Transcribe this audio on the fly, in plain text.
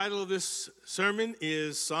The title of this sermon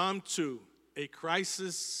is Psalm 2, A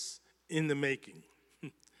Crisis in the Making.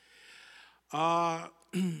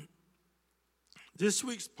 This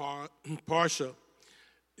week's parsha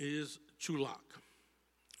is Chulak,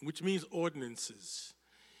 which means ordinances.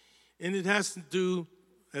 And it has to do,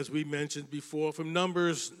 as we mentioned before, from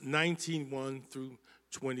Numbers 19:1 through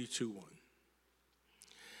 22:1.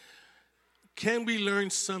 Can we learn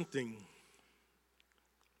something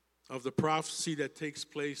of the prophecy that takes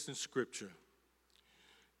place in Scripture?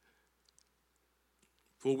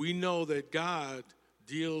 For we know that God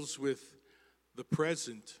deals with the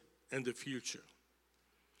present and the future.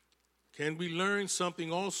 Can we learn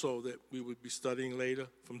something also that we would be studying later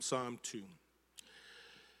from Psalm 2?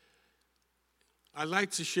 I'd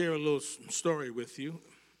like to share a little story with you.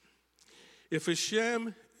 If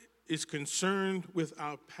Hashem is concerned with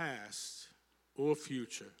our past or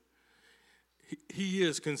future, He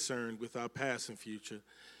is concerned with our past and future.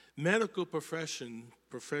 Medical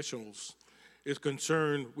professionals is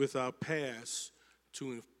concerned with our past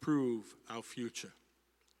to improve our future.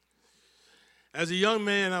 As a young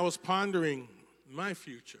man, I was pondering my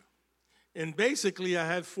future. And basically, I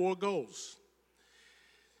had 4 goals.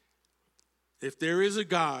 If there is a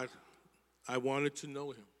God, I wanted to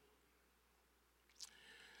know Him.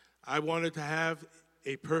 I wanted to have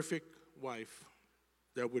a perfect wife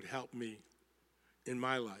that would help me in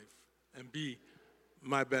my life and be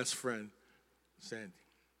my best friend, Sandy.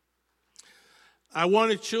 I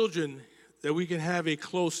wanted children that we can have a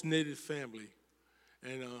close-knitted family.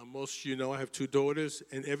 And most of you know I have 2 daughters,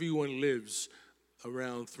 and everyone lives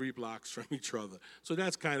around 3 blocks from each other. So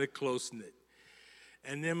that's kind of close-knit.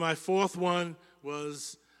 And then my 4th one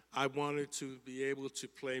was I wanted to be able to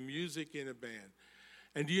play music in a band.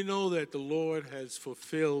 And do you know that the Lord has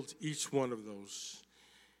fulfilled each one of those?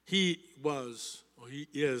 He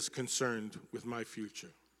is concerned with my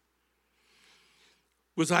future.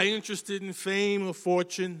 Was I interested in fame or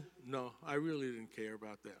fortune? No, I really didn't care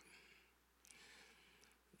about that.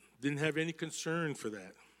 Didn't have any concern for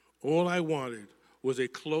that. All I wanted was a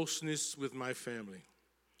closeness with my family.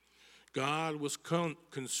 God was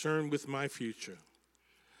concerned with my future.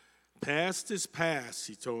 Past is past,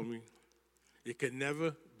 He told me. It can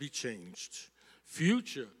never be changed.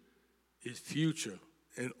 Future is future,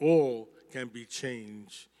 and all can be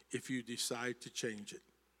changed if you decide to change it.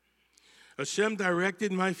 Hashem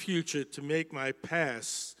directed my future to make my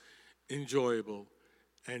past enjoyable,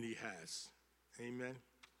 and He has. Amen.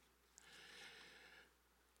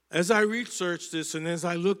 As I researched this and as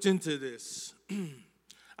I looked into this,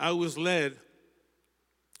 I was led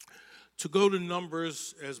to go to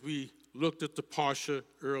Numbers as we looked at the Parsha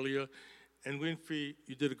earlier. And Winfrey,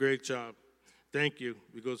 you did a great job. Thank you,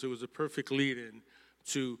 because it was a perfect lead-in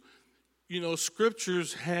to,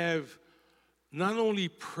 scriptures have not only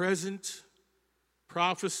present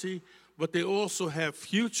prophecy, but they also have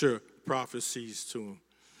future prophecies to them.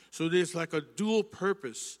 So there's like a dual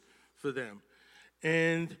purpose for them.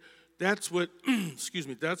 And that's what,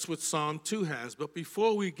 that's what Psalm 2 has. But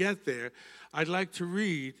before we get there, I'd like to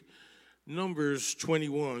read Numbers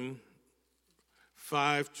 21,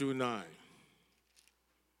 5 through 9.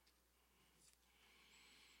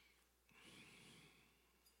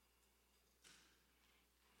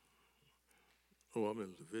 Oh, I'm in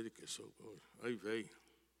Leviticus. Oh, ay vey.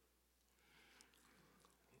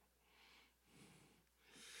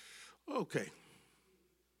 Okay.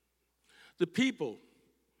 The people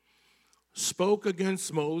spoke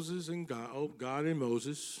against Moses and God and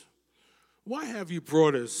Moses. Why have you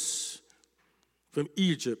brought us from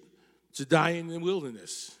Egypt to die in the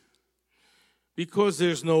wilderness? Because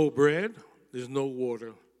there's no bread, there's no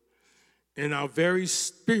water, and our very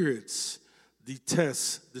spirits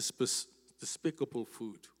detest this despicable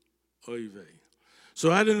food. Oy vey.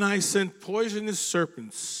 So Adonai sent poisonous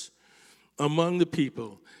serpents among the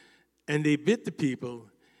people, and they bit the people,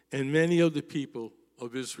 and many of the people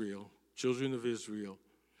of Israel, children of Israel,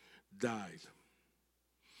 died.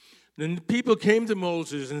 Then the people came to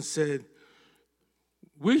Moses and said,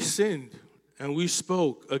 "We sinned, and we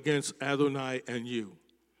spoke against Adonai and you.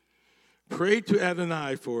 Pray to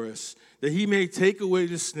Adonai for us, that He may take away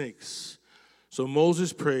the snakes." So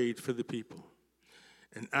Moses prayed for the people.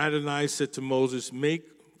 And Adonai said to Moses, make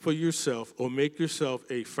yourself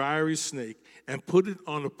a fiery snake and put it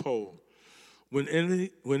on a pole.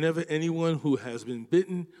 Whenever anyone who has been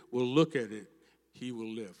bitten will look at it, he will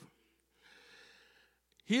live.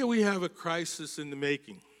 Here we have a crisis in the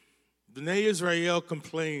making. Bnei Israel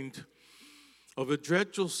complained of a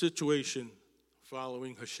dreadful situation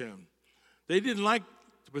following Hashem. They didn't like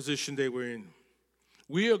the position they were in.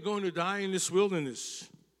 We are going to die in this wilderness.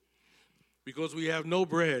 because we have no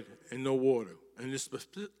bread and no water. And this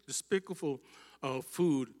despicable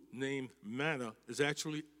food named manna is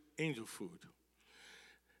actually angel food.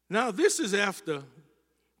 Now, this is after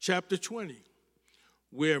chapter 20,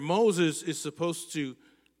 where Moses is supposed to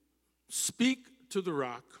speak to the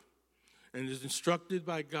rock and is instructed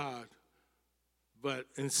by God, but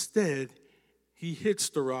instead, he hits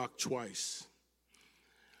the rock twice,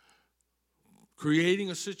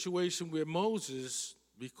 creating a situation where Moses,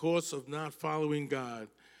 because of not following God,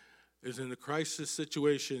 is in a crisis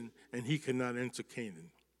situation and he cannot enter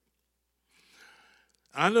Canaan.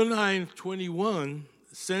 Adonai 21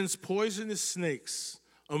 sends poisonous snakes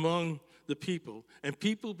among the people, and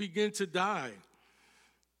people begin to die.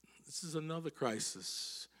 This is another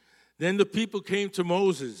crisis. Then the people came to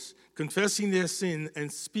Moses, confessing their sin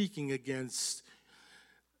and speaking against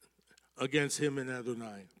him and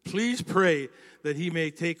Adonai. Please pray that he may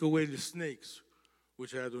take away the snakes,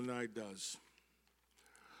 which Adonai does.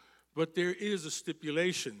 But there is a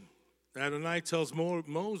stipulation. Adonai tells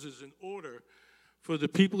Moses, in order for the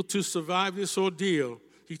people to survive this ordeal,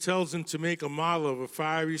 he tells them to make a model of a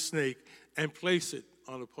fiery snake and place it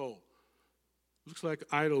on a pole. Looks like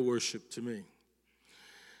idol worship to me.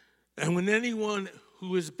 And when anyone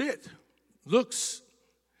who is bit looks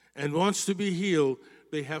and wants to be healed,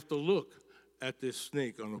 they have to look at this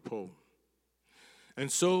snake on a pole. And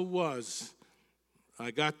so it was.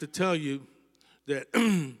 I got to tell you that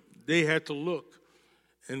they had to look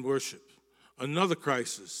and worship. Another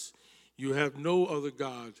crisis. You have no other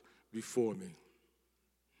God before me.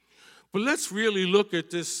 But let's really look at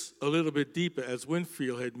this a little bit deeper, as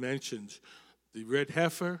Winfield had mentioned. The red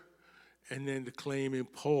heifer, and then the claim in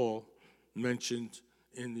Paul mentioned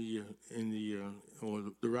or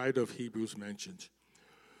the writer of Hebrews mentioned.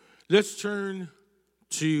 Let's turn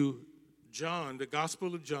to John, the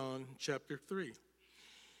Gospel of John, chapter 3.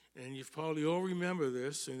 And you probably all remember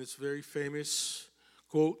this, and it's a very famous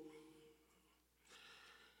quote.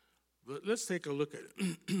 But let's take a look at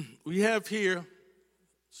it. We have here,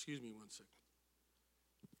 excuse me one second.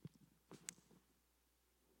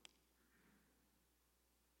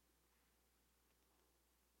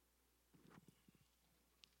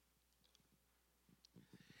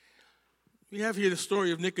 We have here the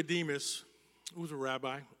story of Nicodemus, who was a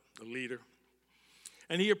rabbi, a leader.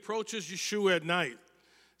 And he approaches Yeshua at night,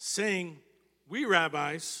 saying, "We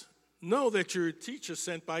rabbis know that you're a teacher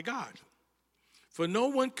sent by God. For no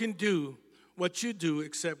one can do what you do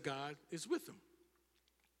except God is with him."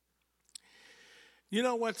 You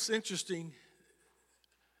know what's interesting?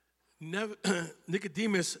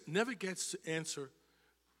 Nicodemus never gets to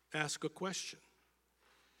ask a question.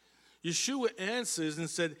 Yeshua answers and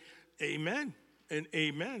said, "Amen and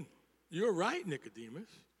amen. You're right, Nicodemus.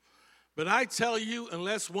 But I tell you,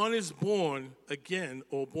 unless one is born again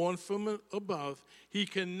or born from above, he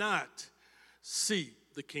cannot see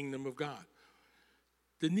the kingdom of God."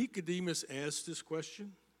 Did Nicodemus ask this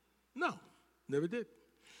question? No, never did.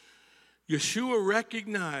 Yeshua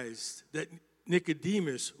recognized that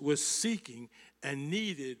Nicodemus was seeking and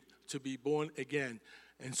needed to be born again.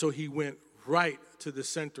 And so he went right to the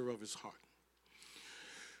center of his heart.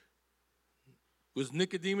 Was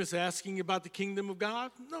Nicodemus asking about the kingdom of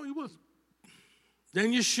God? No, he wasn't.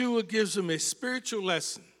 Then Yeshua gives him a spiritual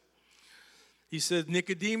lesson. He said,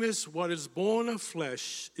 "Nicodemus, what is born of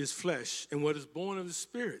flesh is flesh, and what is born of the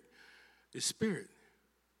spirit is spirit."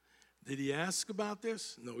 Did he ask about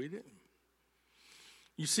this? No, he didn't.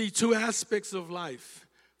 You see, two aspects of life,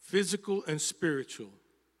 physical and spiritual,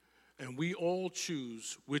 and we all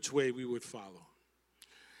choose which way we would follow.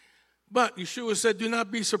 But Yeshua said, "Do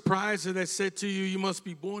not be surprised that I said to you, you must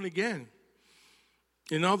be born again."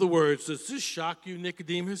 In other words, does this shock you,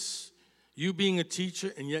 Nicodemus? You being a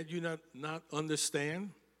teacher and yet you not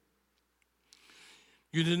understand?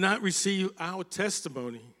 You did not receive our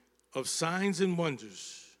testimony of signs and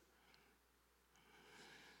wonders.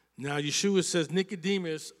 Now Yeshua says,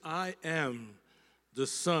 "Nicodemus, I am the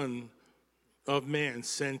Son of Man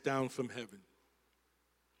sent down from heaven."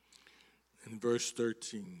 In verse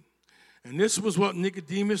 13. And this was what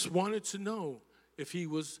Nicodemus wanted to know, if he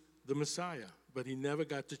was the Messiah. But he never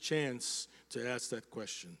got the chance to ask that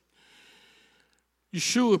question.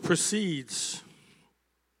 Yeshua proceeds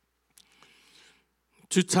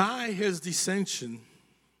to tie his descension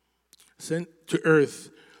sent to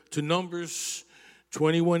earth to Numbers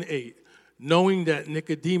 21:8, knowing that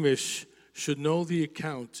Nicodemus should know the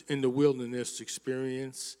account in the wilderness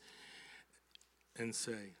experience and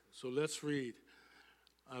say. So let's read.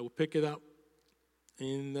 I will pick it up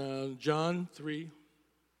in John 3.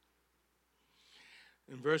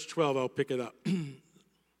 In verse 12, I'll pick it up.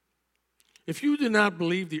 If you do not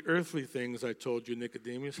believe the earthly things I told you,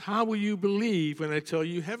 Nicodemus, how will you believe when I tell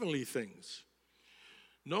you heavenly things?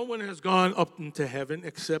 No one has gone up into heaven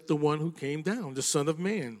except the one who came down, the Son of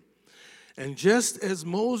Man. And just as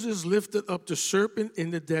Moses lifted up the serpent in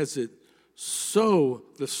the desert, so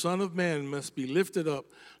the Son of Man must be lifted up,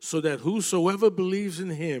 so that whosoever believes in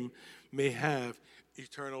him may have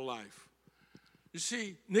eternal life. You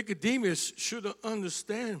see, Nicodemus should have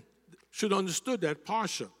understood that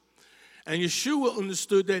parsha. And Yeshua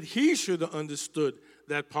understood that he should have understood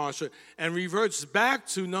that parsha, and reverts back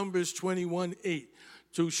to Numbers 21:8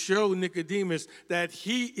 to show Nicodemus that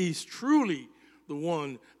he is truly the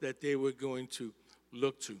one that they were going to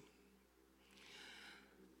look to.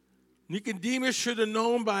 Nicodemus should have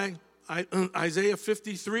known by Isaiah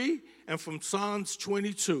 53 and from Psalms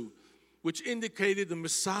 22, which indicated the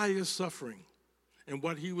Messiah's suffering and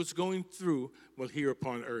what he was going through while here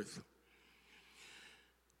upon earth.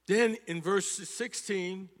 Then in verse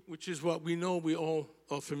 16, which is what we know we all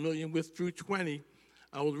are familiar with, through 20,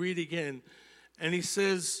 I will read again. And he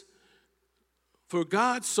says, "For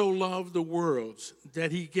God so loved the world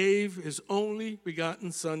that he gave his only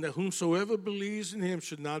begotten Son, that whomsoever believes in him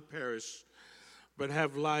should not perish, but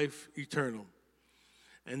have life eternal."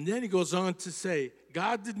 And then he goes on to say,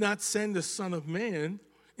 God did not send the Son of Man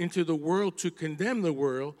into the world to condemn the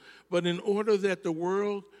world, but in order that the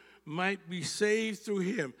world might be saved through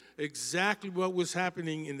him. Exactly what was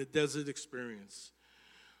happening in the desert experience.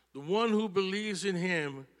 The one who believes in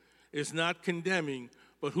him is not condemning,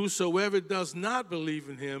 but whosoever does not believe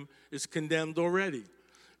in him is condemned already,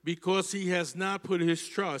 because he has not put his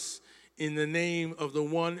trust in the name of the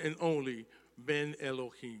one and only Ben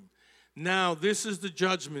Elohim. Now this is the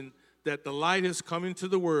judgment, that the light has come into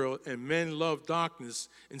the world, and men love darkness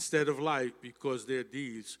instead of light, because their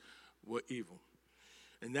deeds were evil.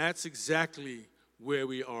 And that's exactly where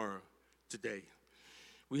we are today.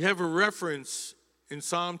 We have a reference in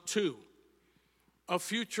Psalm 2 of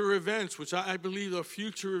future events, which I believe are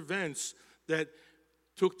future events that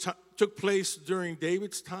took place during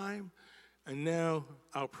David's time and now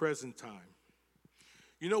our present time.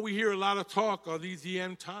 You know, we hear a lot of talk, are these the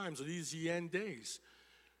end times, are these the end days?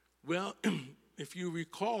 Well, if you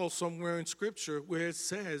recall somewhere in Scripture where it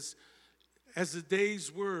says, as the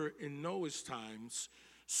days were in Noah's times,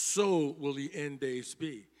 so will the end days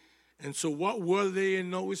be. And so what were they in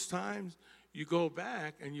Noah's times? You go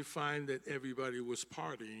back and you find that everybody was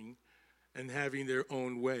partying and having their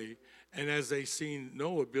own way. And as they seen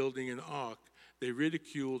Noah building an ark, they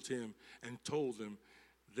ridiculed him and told him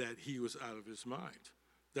that he was out of his mind.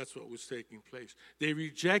 That's what was taking place. They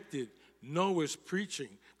rejected Noah's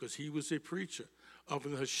preaching, because he was a preacher of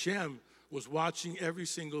Hashem, was watching every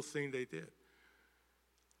single thing they did.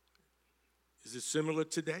 Is it similar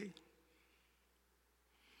today?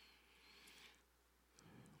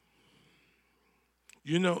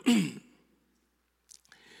 You know,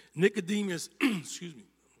 Nicodemus,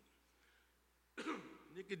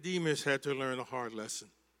 Nicodemus had to learn a hard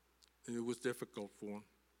lesson, and it was difficult for him.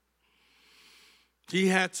 He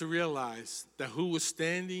had to realize that who was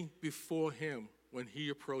standing before him when he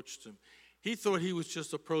approached him. He thought he was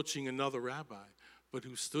just approaching another rabbi, but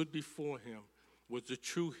who stood before him was the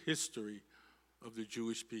true history of the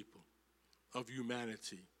Jewish people, of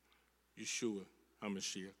humanity, Yeshua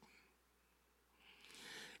HaMashiach.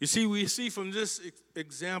 You see, we see from this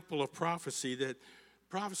example of prophecy that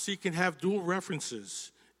prophecy can have dual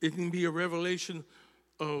references. It can be a revelation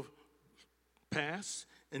of past,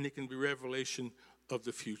 and it can be revelation of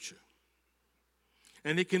the future.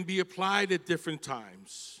 And it can be applied at different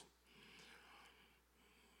times.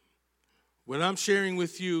 What I'm sharing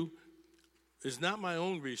with you is not my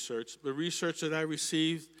own research, but research that I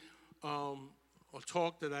received, a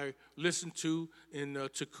talk that I listened to in the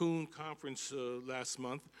Tikkun conference last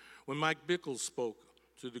month when Mike Bickle spoke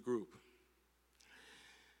to the group.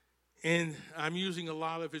 And I'm using a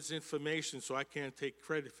lot of his information, so I can't take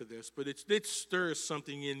credit for this, but it stirs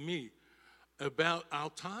something in me about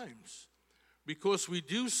our times, because we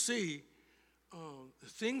do see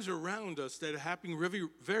things around us that are happening very,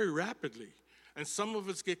 very rapidly. And some of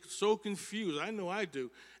us get so confused, I know I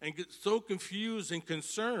do, and get so confused and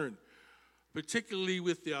concerned, particularly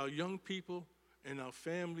with our young people and our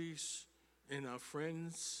families and our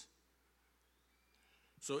friends.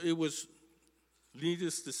 So it was,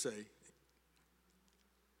 needless to say,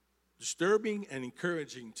 disturbing and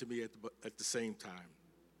encouraging to me at the same time.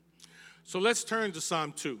 So let's turn to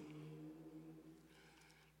Psalm 2.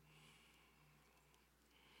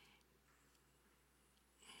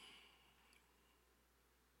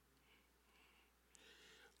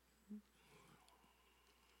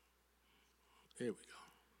 Here we go.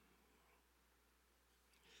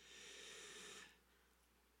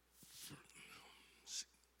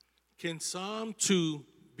 Can Psalm 2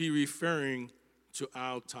 be referring to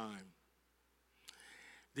our time?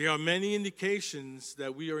 There are many indications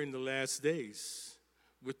that we are in the last days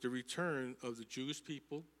with the return of the Jewish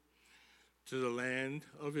people to the land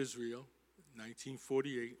of Israel,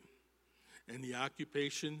 1948, and the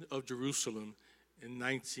occupation of Jerusalem in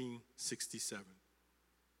 1967.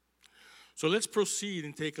 So let's proceed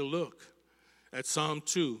and take a look at Psalm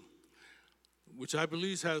 2, which I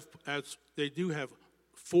believe they do have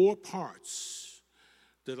 4 parts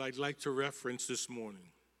that I'd like to reference this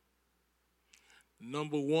morning.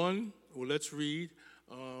 Number 1, well, let's read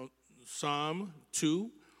Psalm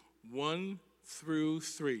 2, 1 through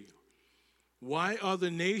 3. Why are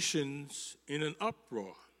the nations in an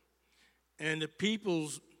uproar, and the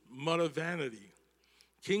peoples mutter vanity?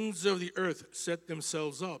 Kings of the earth set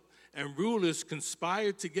themselves up, and rulers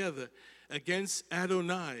conspire together against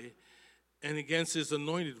Adonai and against his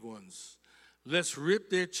anointed ones. Let's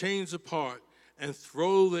rip their chains apart and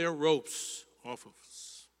throw their ropes off of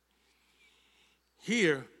us.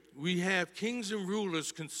 Here we have kings and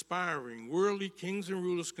rulers conspiring, worldly kings and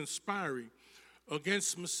rulers conspiring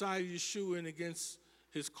against Messiah Yeshua and against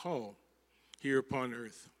his call here upon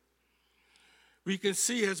earth. We can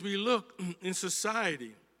see as we look in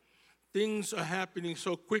society, things are happening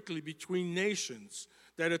so quickly between nations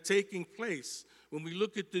that are taking place. When we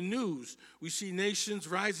look at the news, we see nations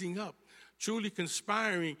rising up, truly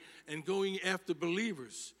conspiring and going after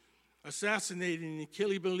believers, assassinating and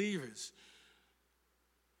killing believers.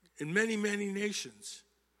 In many, many nations,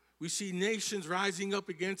 we see nations rising up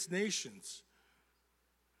against nations.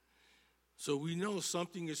 So we know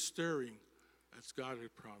something is stirring, as God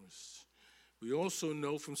had promised. We also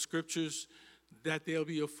know from scriptures that there'll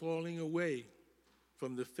be a falling away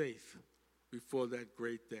from the faith before that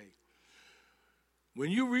great day. When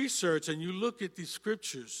you research and you look at these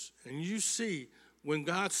scriptures and you see when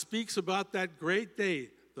God speaks about that great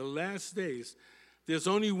day, the last days, there's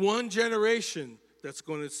only one generation that's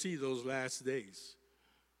going to see those last days.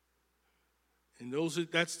 And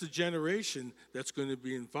that's the generation that's going to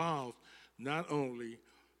be involved not only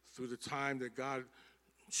through the time that God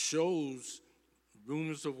shows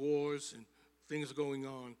rumors of wars and things going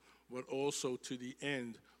on, but also to the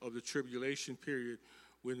end of the tribulation period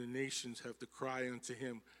when the nations have to cry unto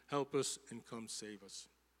him, help us and come save us.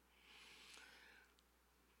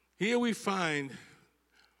 Here we find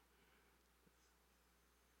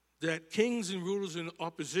that kings and rulers in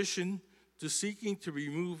opposition to seeking to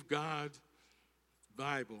remove God's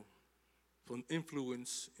Bible from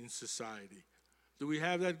influence in society. Do we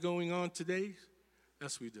have that going on today?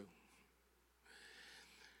 Yes, we do.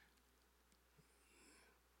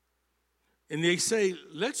 And they say,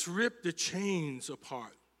 let's rip the chains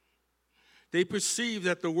apart. They perceive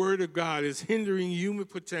that the Word of God is hindering human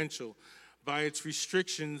potential by its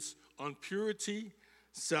restrictions on purity,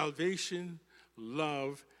 salvation,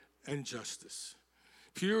 love, and justice.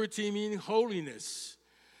 Purity meaning holiness.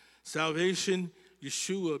 Salvation,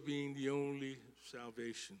 Yeshua being the only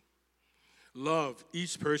salvation. Love,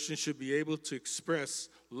 each person should be able to express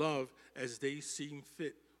love as they seem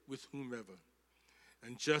fit with whomever.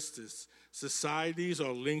 And justice, societies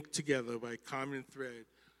are linked together by a common thread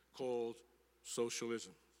called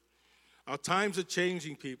socialism. Our times are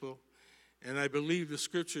changing, people, and I believe the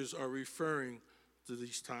scriptures are referring to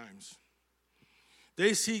these times.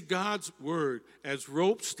 They see God's word as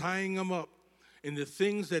ropes tying them up in the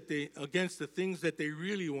things against the things that they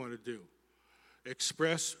really want to do,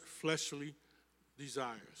 express fleshly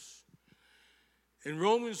desires. In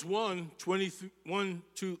Romans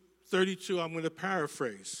 1:21-32, I'm going to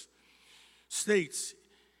paraphrase, states,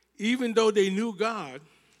 even though they knew God,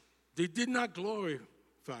 they did not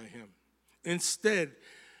glorify him. Instead,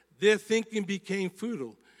 their thinking became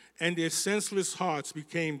futile, and their senseless hearts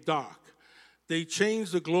became dark. They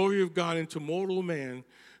changed the glory of God into mortal man,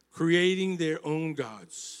 creating their own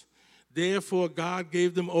gods. Therefore, God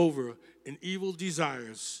gave them over in evil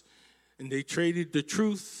desires, and they traded the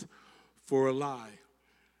truth for a lie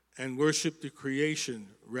and worshiped the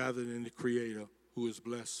creation rather than the Creator, who is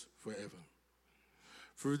blessed forever.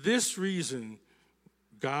 For this reason,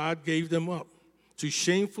 God gave them up to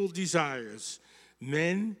shameful desires.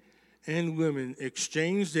 Men and women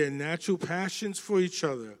exchanged their natural passions for each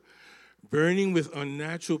other, burning with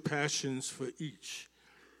unnatural passions for each,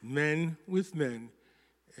 men with men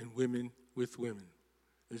and women with women.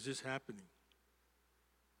 Is this happening?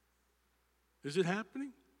 Is it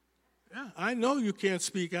happening? Yeah, I know you can't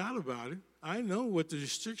speak out about it. I know what the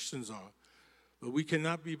restrictions are. But we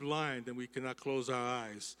cannot be blind and we cannot close our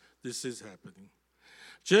eyes. This is happening.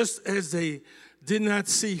 Just as they did not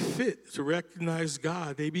see fit to recognize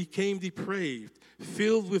God, they became depraved,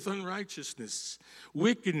 filled with unrighteousness,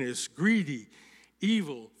 wickedness, greedy,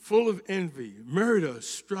 evil, full of envy, murder,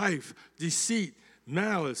 strife, deceit,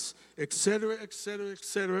 malice, etc., etc.,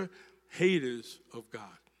 etc., haters of God.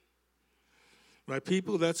 My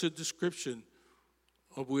people, that's a description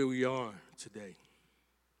of where we are today.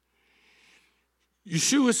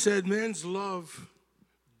 Yeshua said men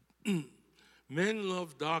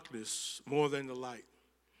love darkness more than the light.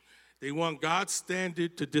 They want God's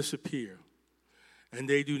standard to disappear, and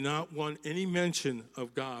they do not want any mention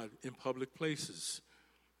of God in public places.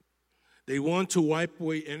 They want to wipe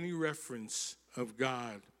away any reference of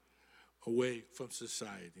God away from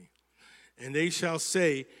society. And they shall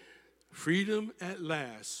say, freedom at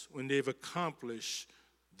last, when they've accomplished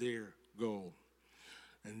their goal.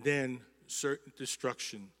 And then certain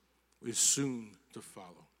destruction is soon to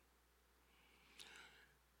follow.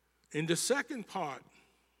 In the second part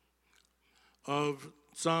of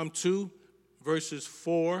Psalm 2, verses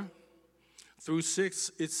 4 through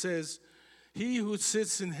 6, it says, he who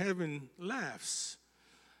sits in heaven laughs.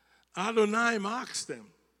 Adonai mocks them.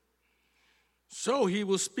 So he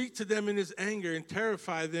will speak to them in his anger and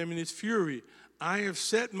terrify them in his fury. I have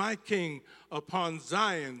set my king upon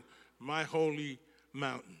Zion, my holy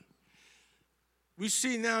mountain. We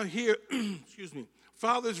see now here,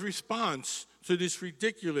 Father's response to this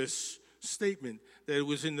ridiculous statement that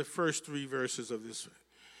was in the first 3 verses of this.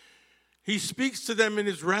 He speaks to them in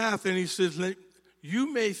his wrath and he says,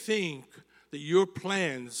 you may think that your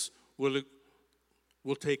plans will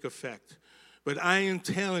take effect, but I am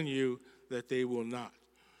telling you that they will not.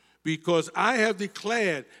 Because I have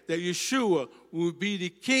declared that Yeshua will be the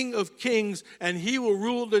King of kings and he will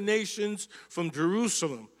rule the nations from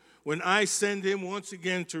Jerusalem when I send him once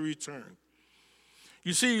again to return.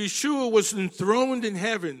 You see, Yeshua was enthroned in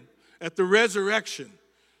heaven at the resurrection.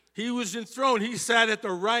 He was enthroned. He sat at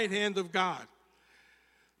the right hand of God.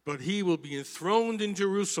 But he will be enthroned in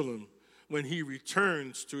Jerusalem when he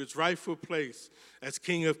returns to his rightful place as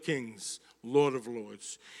King of kings, Lord of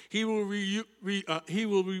lords. He will rule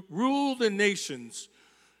the nations,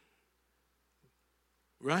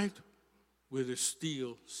 right, with a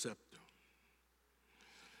steel scepter.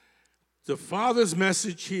 The Father's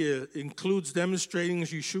message here includes demonstrating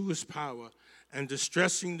Yeshua's power and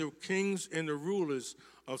distressing the kings and the rulers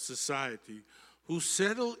of society who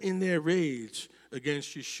settle in their rage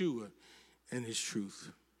against Yeshua and his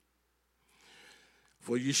truth.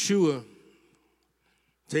 For Yeshua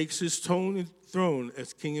takes his throne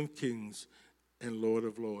as King of kings and Lord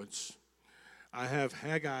of lords. I have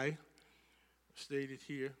Haggai stated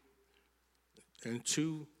here, and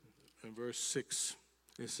 2 and verse 6.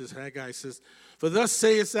 It says, Haggai says, for thus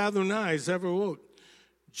saith Adonai Zevaot,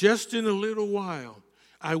 just in a little while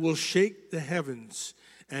I will shake the heavens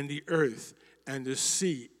and the earth and the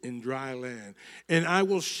sea in dry land. And I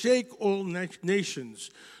will shake all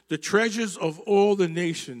nations. The treasures of all the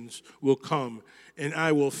nations will come, and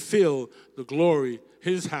I will fill the glory,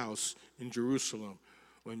 his house in Jerusalem,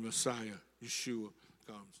 when Messiah, Yeshua,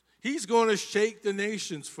 comes. He's going to shake the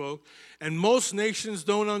nations, folks. And most nations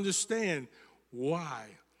don't understand why.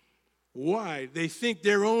 Why? They think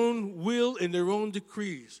their own will and their own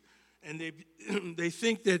decrees. And they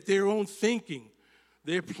think that their own thinking,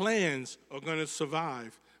 their plans are going to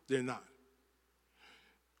survive. They're not.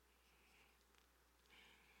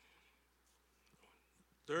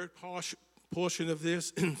 Third portion of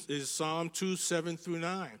this is Psalm 2, 7 through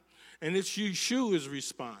 9. And it's Yeshua's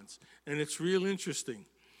response. And it's real interesting.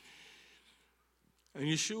 And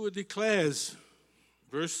Yeshua declares,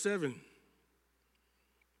 verse 7,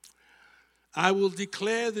 I will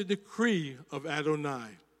declare the decree of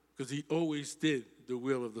Adonai, because he always did the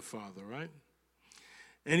will of the Father, right?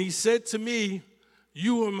 And he said to me,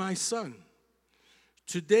 you are my son.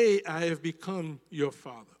 Today I have become your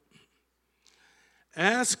father.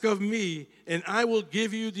 Ask of me, and I will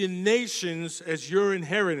give you the nations as your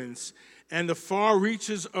inheritance, and the far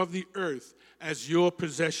reaches of the earth as your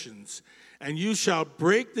possessions. And you shall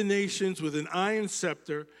break the nations with an iron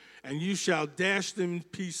scepter, and you shall dash them in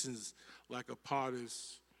pieces like a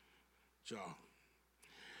potter's jar.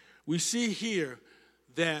 We see here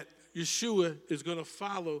that Yeshua is going to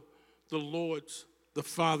follow the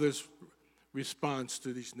Father's response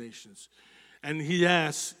to these nations. And he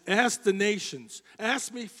ask the nations,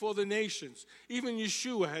 ask me for the nations. Even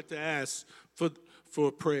Yeshua had to ask for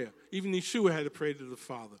a prayer. Even Yeshua had to pray to the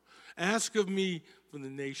Father. Ask of me for the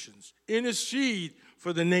nations. Intercede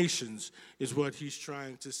for the nations is what he's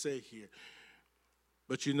trying to say here.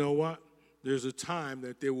 But you know what? There's a time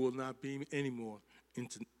that there will not be any more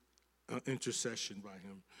intercession by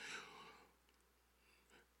him.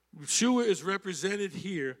 Yeshua is represented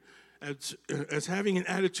here as having an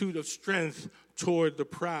attitude of strength toward the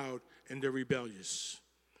proud and the rebellious.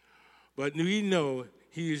 But we know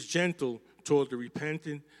he is gentle toward the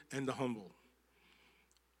repentant and the humble.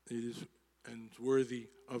 It is and worthy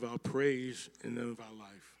of our praise and of our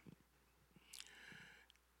life.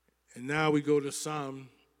 And now we go to Psalm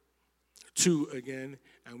 2 again,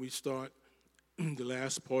 and we start the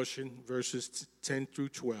last portion, verses 10 through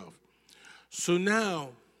 12. So now,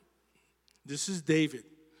 this is David,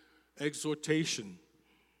 exhortation.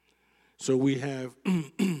 So we have,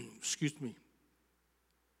 excuse me.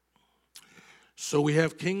 So we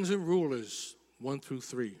have kings and rulers, 1 through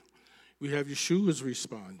 3. We have Yeshua's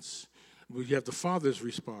response. We have the Father's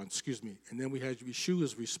response, and then we have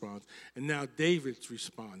Yeshua's response. And now David's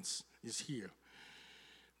response is here.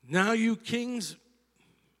 Now you kings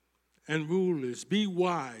and rulers, be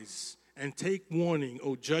wise and take warning,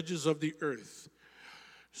 O judges of the earth.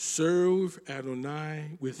 Serve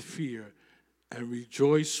Adonai with fear and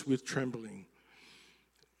rejoice with trembling.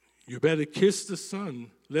 You better kiss the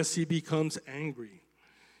Son, lest he becomes angry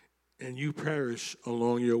and you perish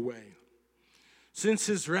along your way. Since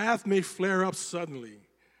his wrath may flare up suddenly,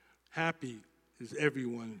 happy is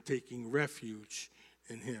everyone taking refuge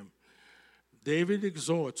in him. David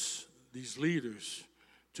exhorts these leaders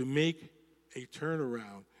to make a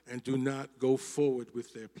turnaround and do not go forward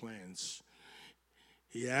with their plans.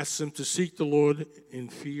 He asks them to seek the Lord in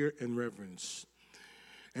fear and reverence.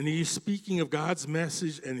 And he is speaking of God's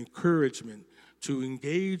message and encouragement to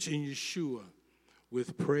engage in Yeshua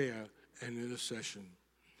with prayer and intercession.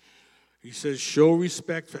 He says, show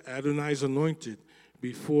respect for Adonai's anointed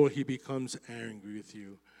before he becomes angry with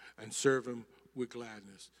you, and serve him with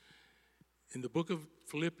gladness. In the book of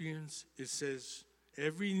Philippians, it says,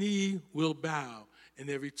 every knee will bow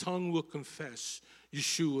and every tongue will confess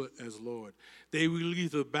Yeshua as Lord. They will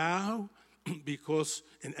either bow because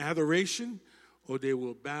in adoration, or they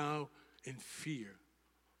will bow in fear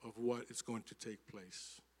of what is going to take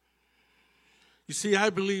place. You see, I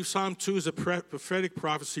believe Psalm 2 is a prophetic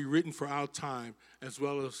prophecy written for our time as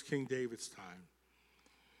well as King David's time.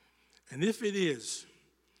 And if it is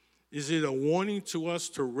it a warning to us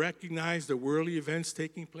to recognize the worldly events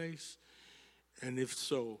taking place? And if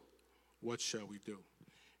so, what shall we do?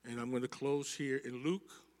 And I'm going to close here in Luke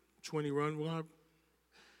 21, Rob.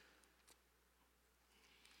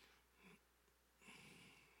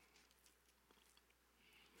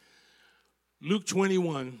 Luke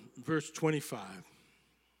 21, verse 25.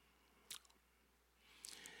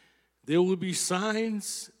 There will be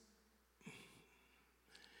signs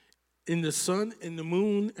in the sun and the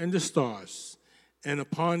moon and the stars, and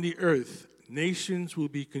upon the earth nations will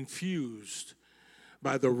be confused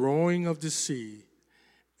by the roaring of the sea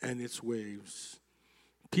and its waves.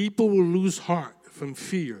 People will lose heart from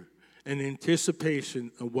fear and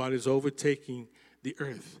anticipation of what is overtaking the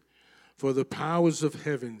earth, for the powers of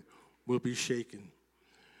heaven will be shaken.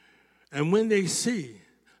 And when they see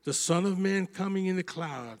the Son of Man coming in the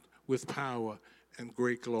cloud with power and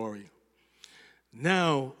great glory.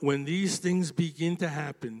 Now, when these things begin to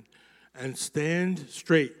happen, and stand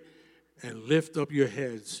straight and lift up your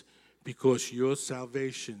heads, because your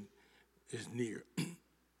salvation is near.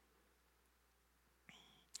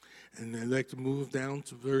 And I'd like to move down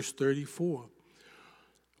to verse 34.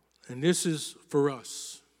 And this is for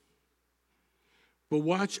us. But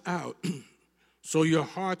watch out, so your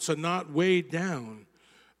hearts are not weighed down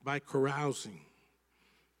by carousing,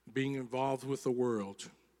 being involved with the world,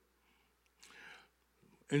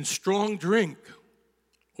 and strong drink,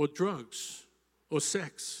 or drugs, or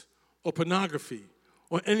sex, or pornography,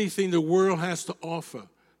 or anything the world has to offer.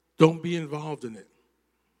 Don't be involved in it.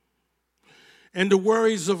 And the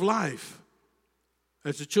worries of life.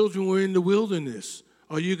 As the children were in the wilderness,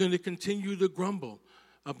 are you going to continue to grumble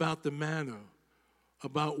about the manna,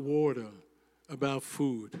 about water, about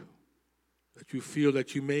food, that you feel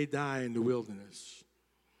that you may die in the wilderness?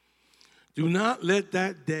 Do not let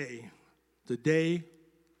that day,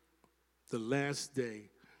 the last day,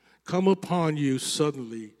 come upon you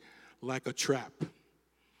suddenly like a trap.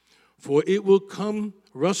 For it will come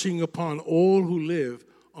rushing upon all who live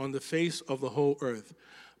on the face of the whole earth.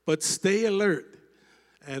 But stay alert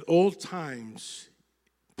at all times,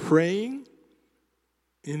 praying,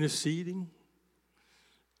 interceding,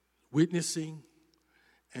 witnessing,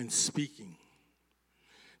 and speaking,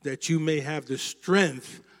 that you may have the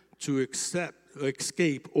strength to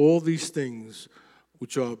escape all these things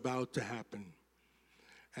which are about to happen,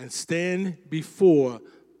 and stand before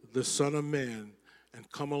the Son of Man and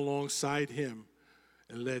come alongside him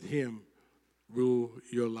and let him rule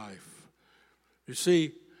your life. You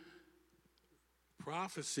see,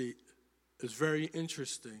 prophecy is very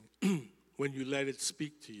interesting when you let it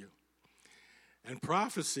speak to you. And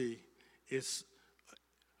prophecy is,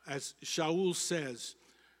 as Shaul says,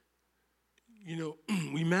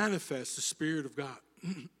 we manifest the Spirit of God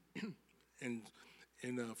in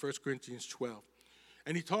 1 Corinthians 12.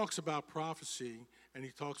 And he talks about prophecy, and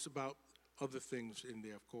he talks about other things in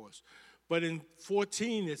there, of course. But in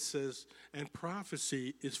 14 it says, and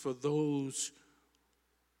prophecy is for those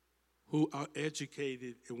who are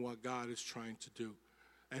educated in what God is trying to do.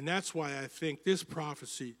 And that's why I think this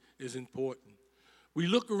prophecy is important. We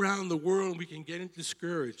look around the world and we can get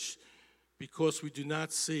discouraged because we do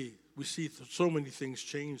not see. We see so many things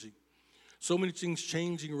changing. So many things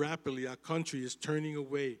changing rapidly. Our country is turning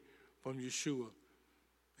away from Yeshua.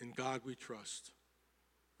 In God we trust.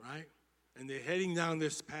 Right? And they're heading down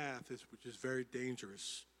this path, which is very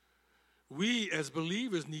dangerous. We as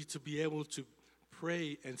believers need to be able to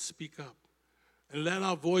pray and speak up and let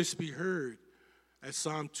our voice be heard. As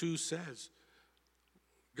Psalm 2 says,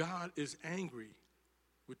 God is angry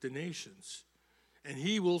with the nations, and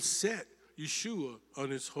he will set Yeshua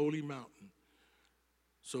on his holy mountain.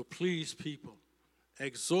 So please, people,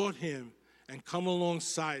 exhort him and come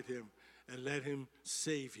alongside him and let him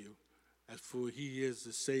save you, as for he is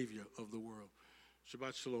the Savior of the world.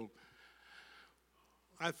 Shabbat Shalom.